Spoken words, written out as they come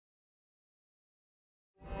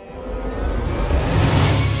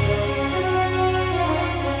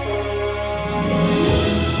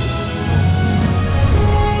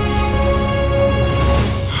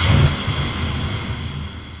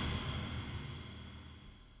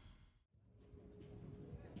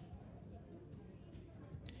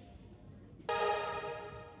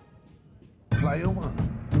Player 1.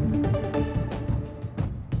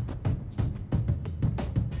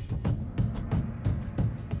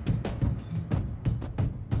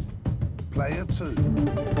 Player 2.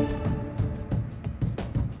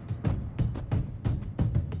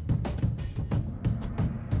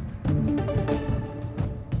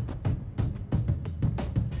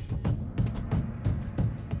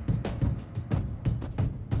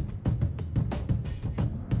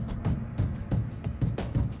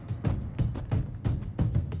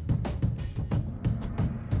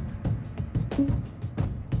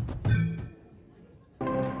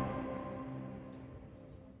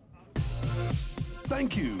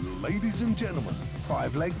 Thank you, ladies and gentlemen.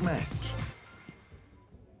 5-leg match.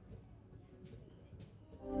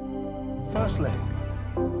 First leg.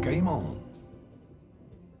 Game on.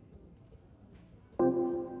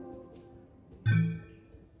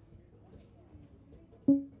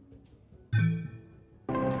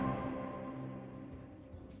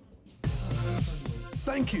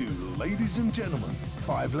 Thank you, ladies and gentlemen.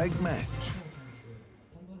 5-leg match.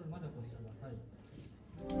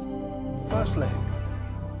 First leg.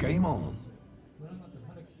 Game on.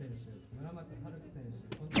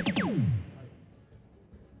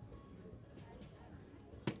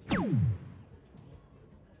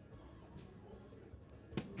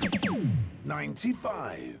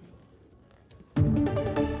 $95.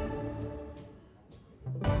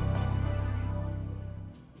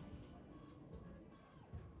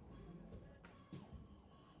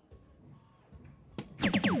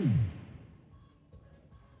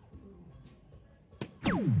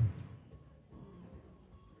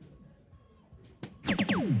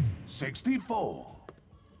 $64.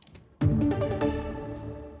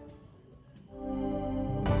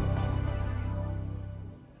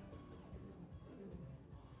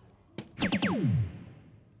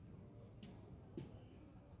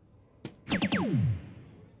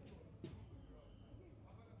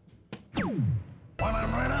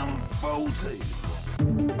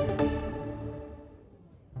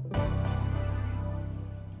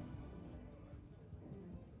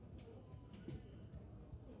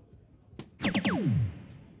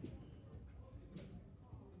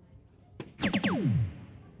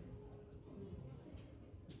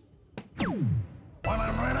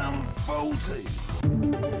 $140.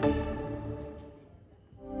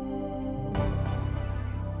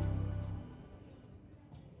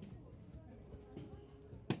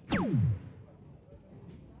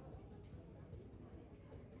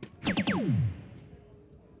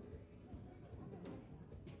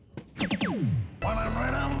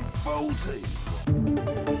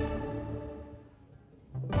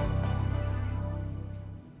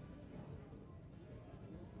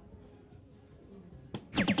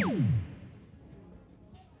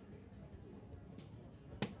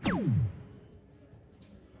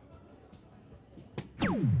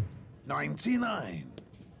 $99.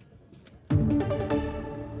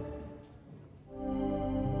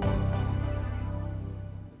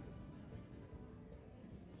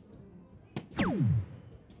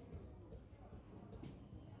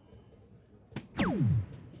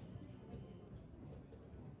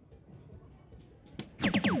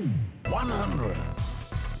 $100.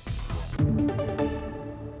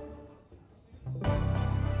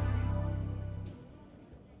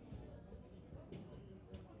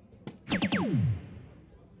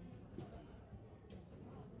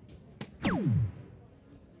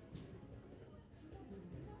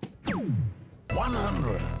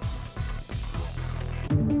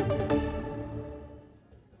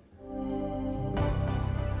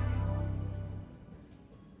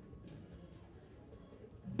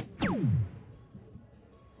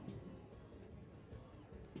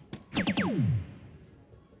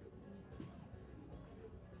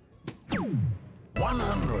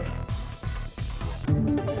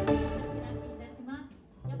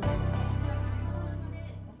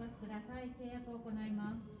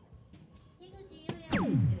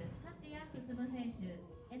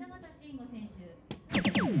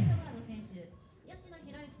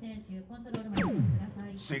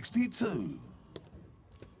 $62.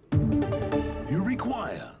 You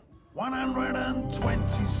require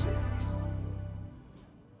 126.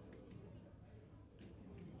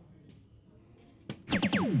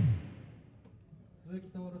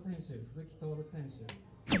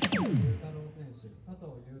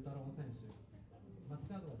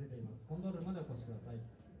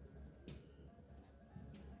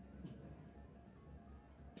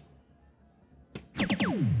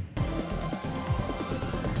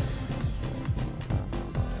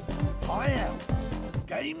 High out.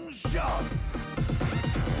 Game shot.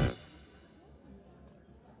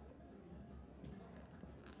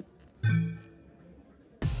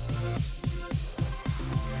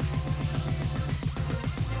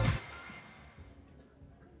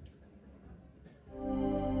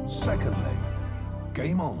 Second leg.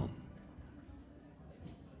 Game on.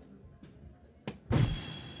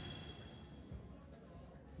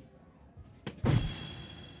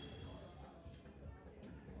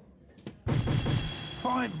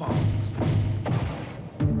 Five marks.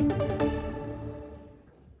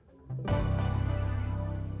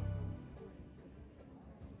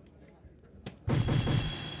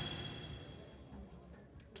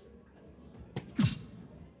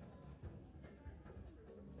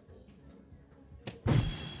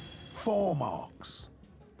 Four marks.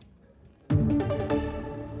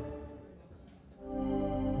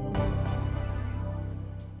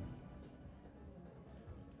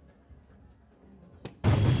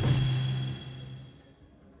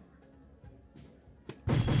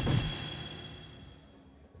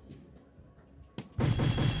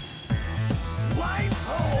 White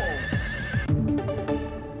hole.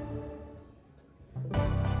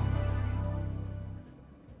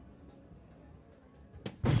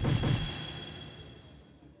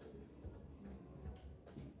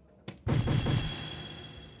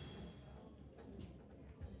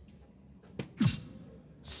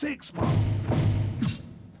 6 marks.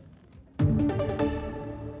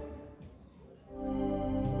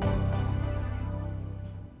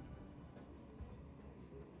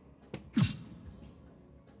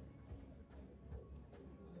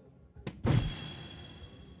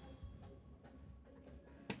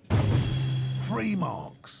 Three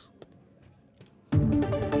marks.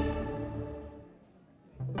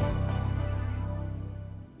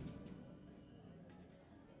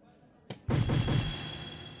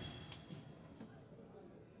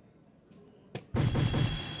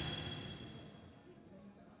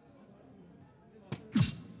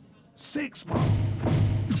 Six marks.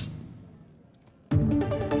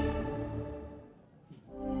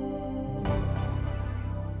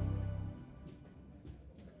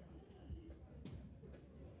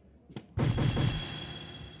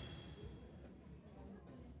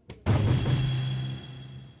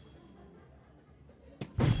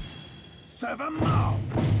 Seven marks.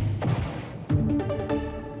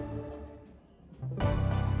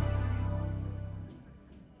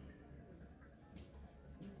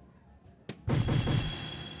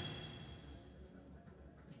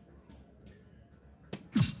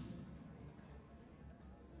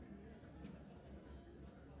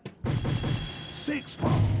 Six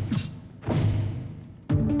marks.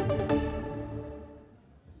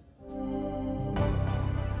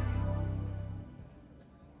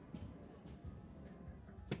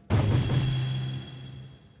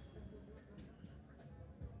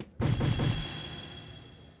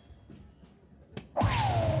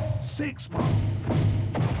 Six marks.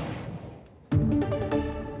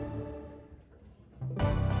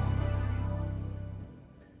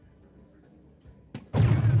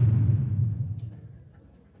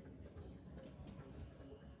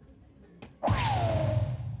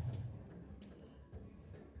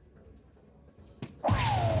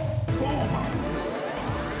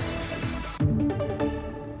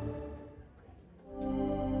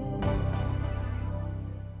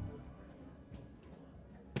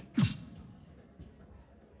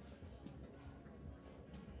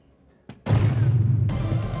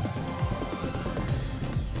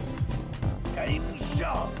 Game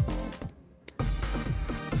shot.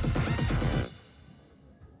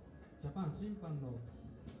 ジャパン審判の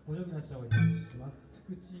お呼び出しをいたします。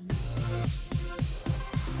福地選手、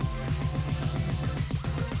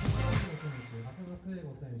浅田聖吾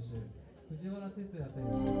選手、藤原哲也選手、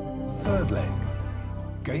Third leg.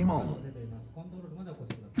 Game on. 出ています。コントロールまでお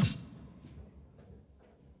越しください。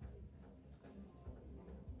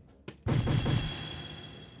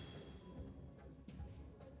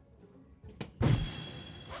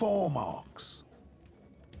Four marks.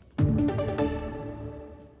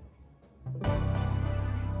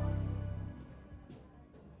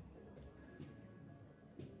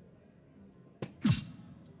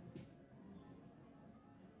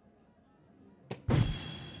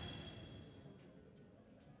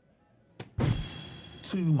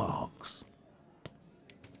 Two marks.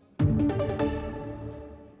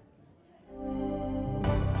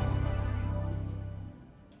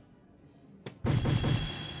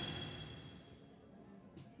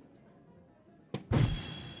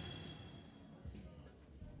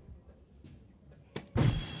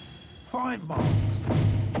 Five marks.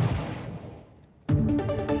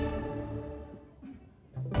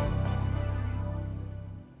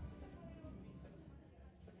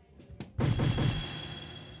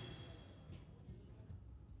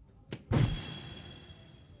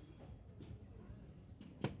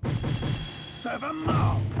 Seven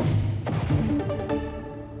marks.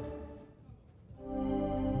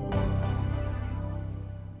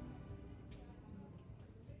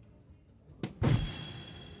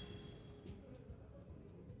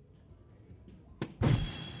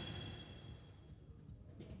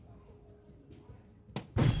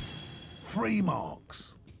 3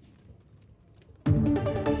 marks.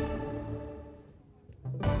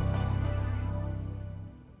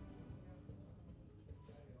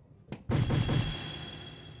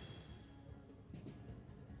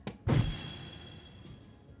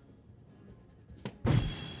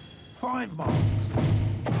 Five marks.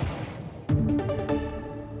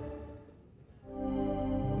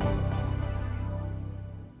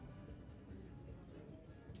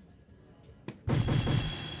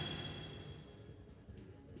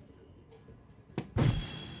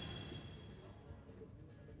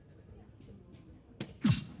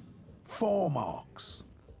 Four marks.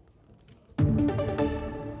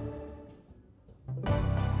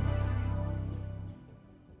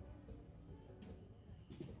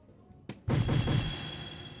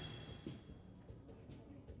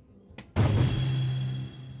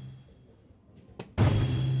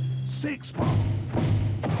 Six marks.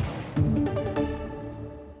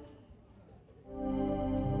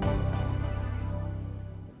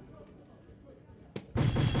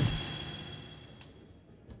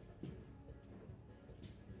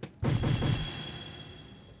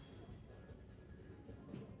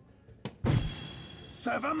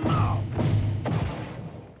 Seven marks.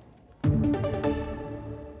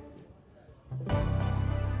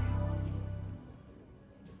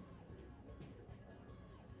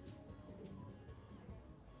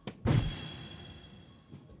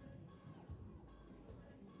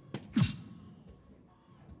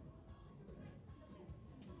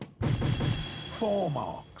 Four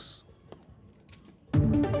marks.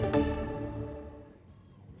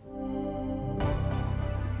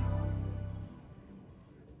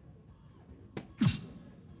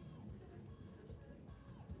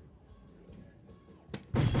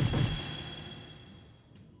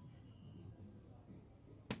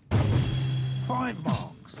 Five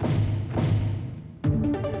marks.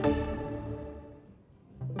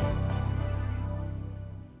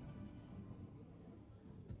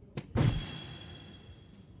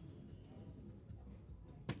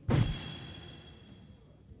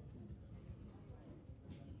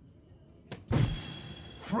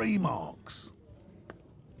 Three marks.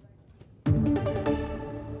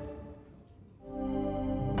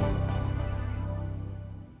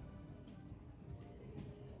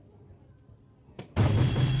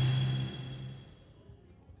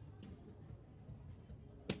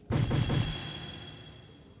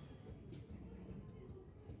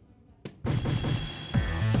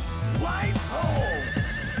 White hole.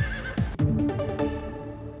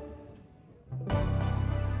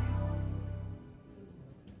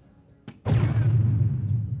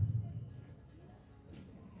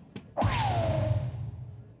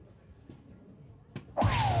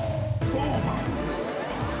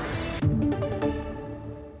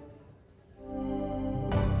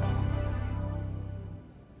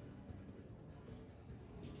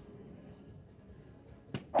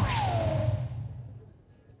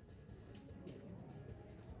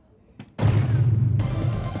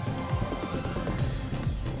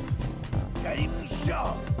 Game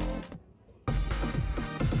shot.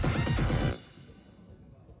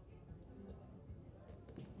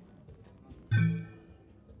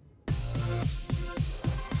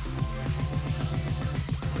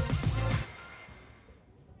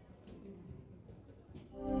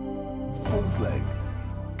 Fourth leg.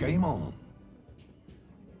 Game on.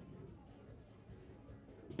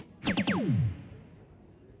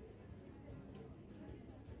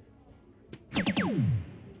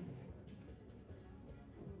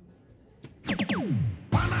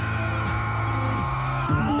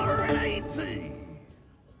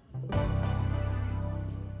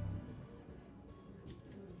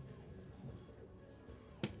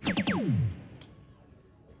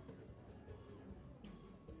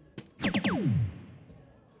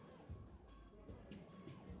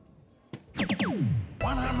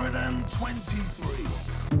 $123.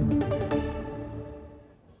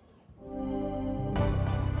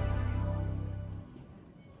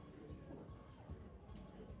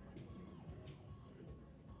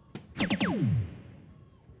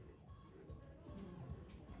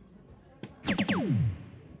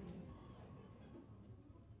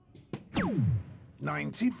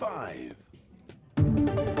 $95.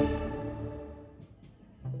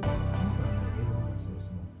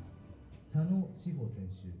 佐野志保選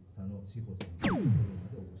手、佐野志保選手、ここま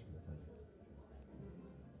でお越しください。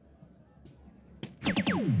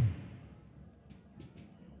125.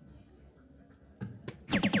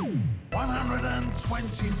 佐藤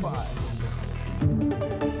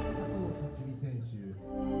克己選手、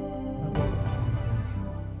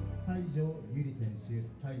西条ゆり選手、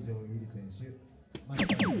西条ゆり選手、マスター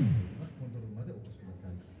になります。コントロール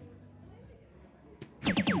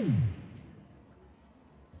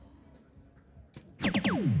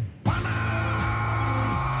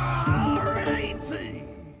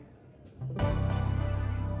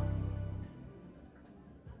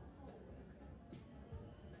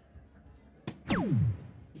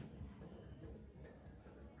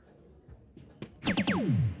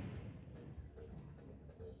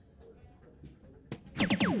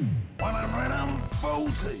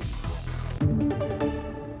 40.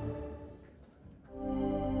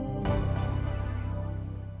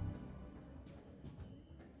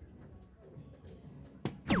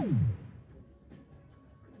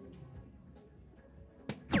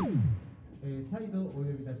 Side お呼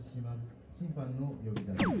び出しします。審判の呼び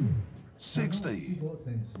出しです。60. 志保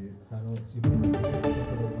選手、佐野志保選手、とこ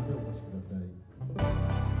ろまでお越しください。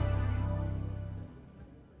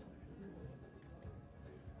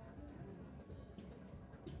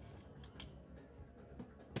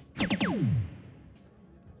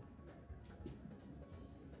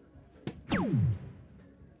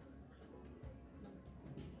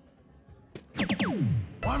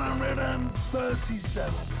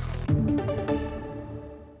137.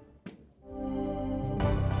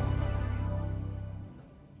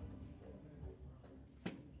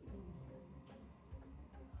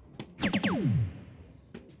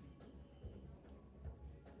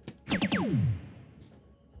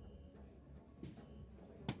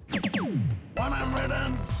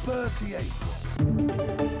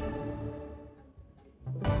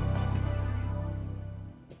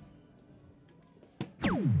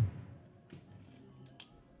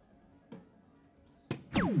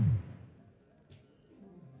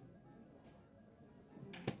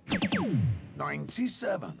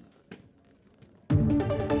 $97.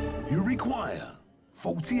 You require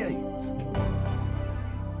 48.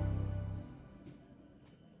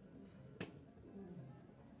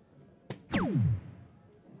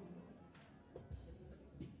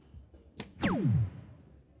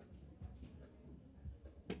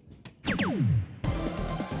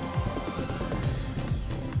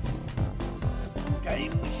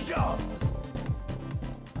 Game shot.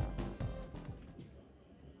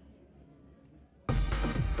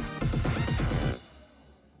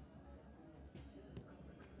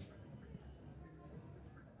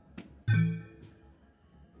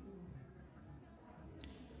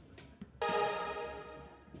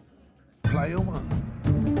 Player one.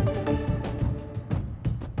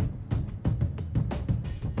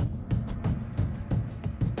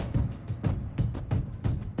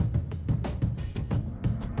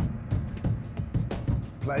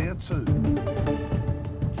 Player two.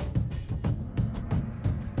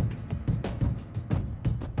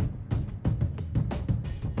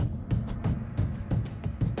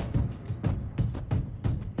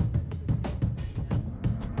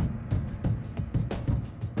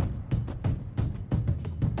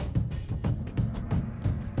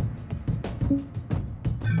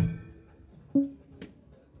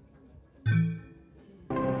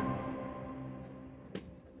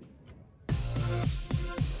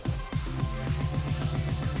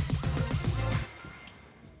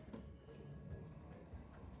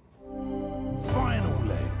 Final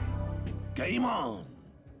leg. Game on.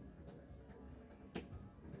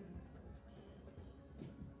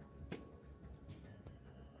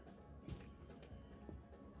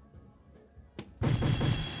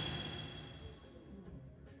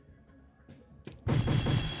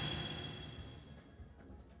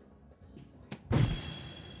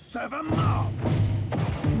 Seven marks.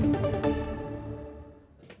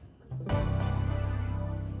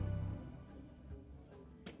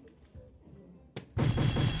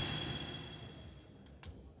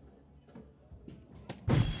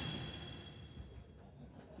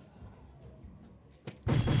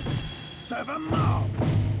 Seven marks.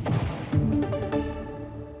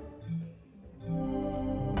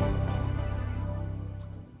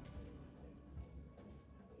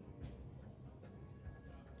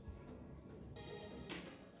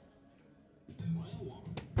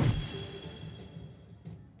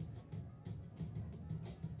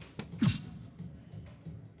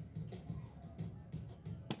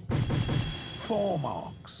 Four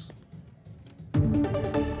marks.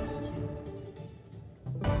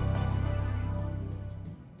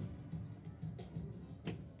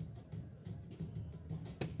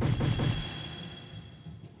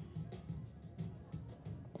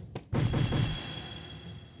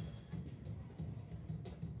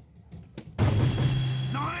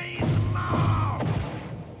 Nine marks.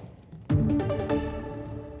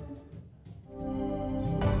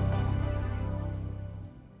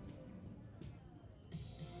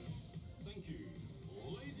 Thank you.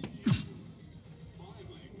 Ladies and gentlemen,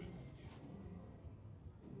 five-leg match.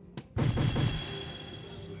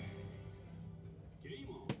 First leg. Game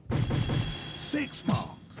on. Six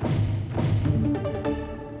marks.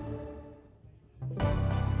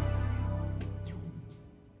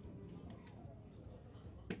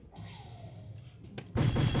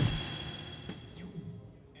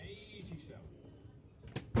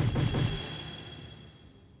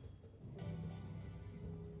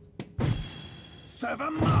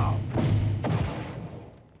 7 marks.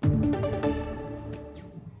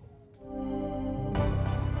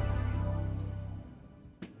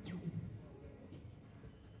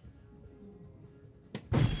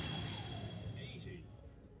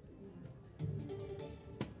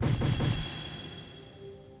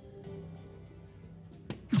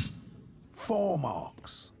 Four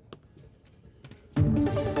marks.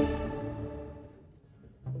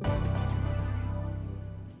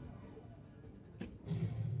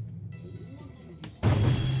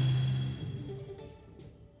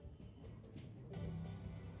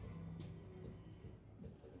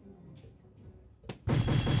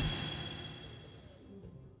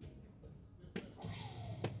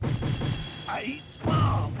 Eight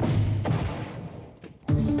marks.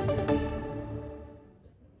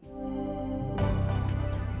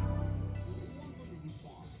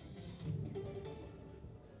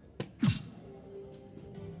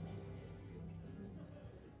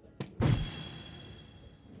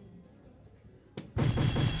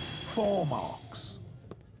 Four marks.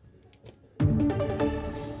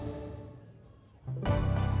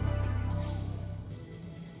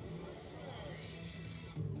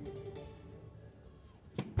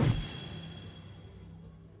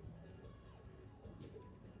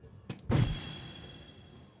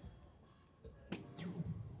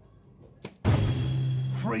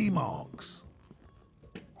 Three marks.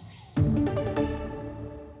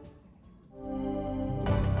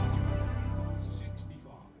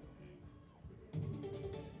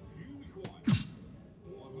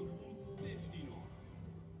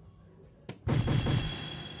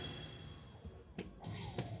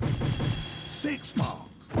 Six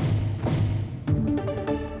marks.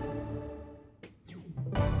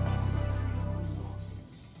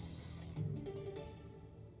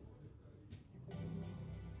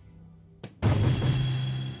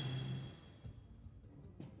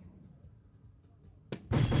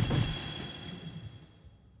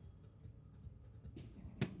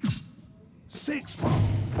 Six marks.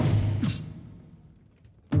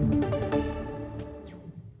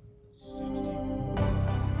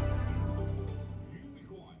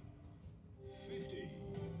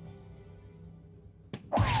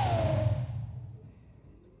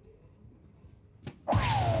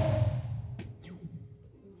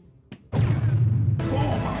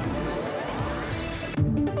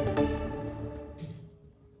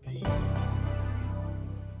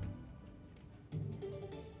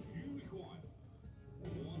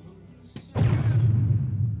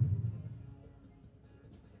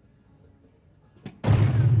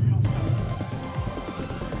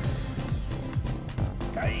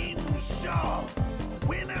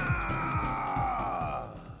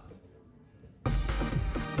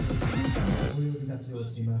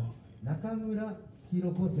中村ひ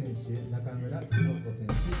ろ子選手、中村ひろ子選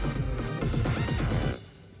手、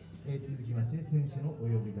続きまして選手のお呼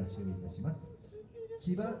び出しをいたします。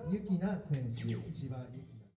千葉ゆきな選手、千葉ゆき